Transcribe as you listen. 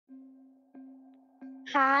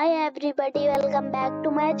Hi everybody, welcome back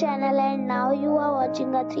to my channel, and now you are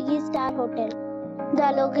watching a 3-star hotel. The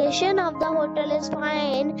location of the hotel is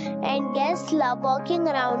fine and guests love walking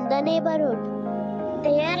around the neighborhood.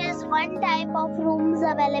 There is one type of rooms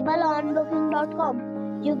available on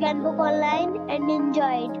booking.com. You can book online and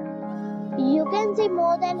enjoy it. You can see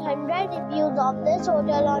more than 100 reviews of this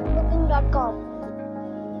hotel on booking.com.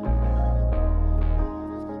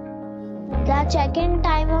 The check-in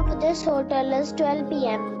time of this hotel is 12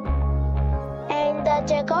 p.m. and the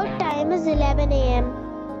check-out time is 11 a.m.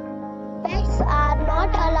 Pets are not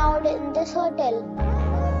allowed in this hotel.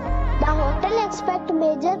 The hotel accepts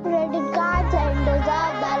major credit cards and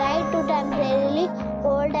reserves the right to temporarily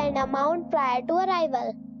hold an amount prior to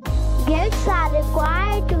arrival. Guests are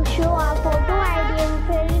required to show a photo ID and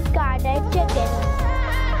credit card at check-in.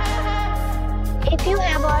 If you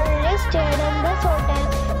have already stayed in this hotel,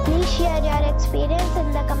 please share your experience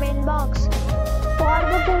in the comment box. For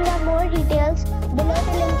booking or more details, below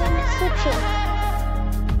the link in description.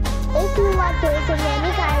 If you are facing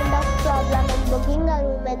any kind of problem in booking a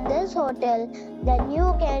room in this hotel, then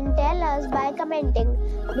you can tell us by commenting.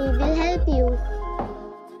 We will help you.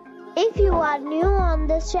 If you are new on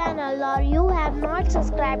this channel or you have not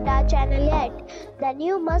subscribed our channel yet, then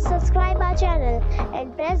you must subscribe our channel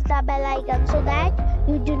and press the bell icon so that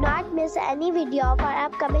you do not miss any video of our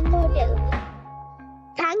upcoming hotel.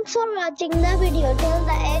 Thanks for watching the video till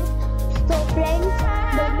the end. So friends,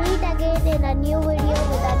 we'll meet again in a new video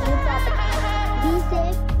with a new topic. Be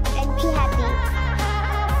safe and be happy.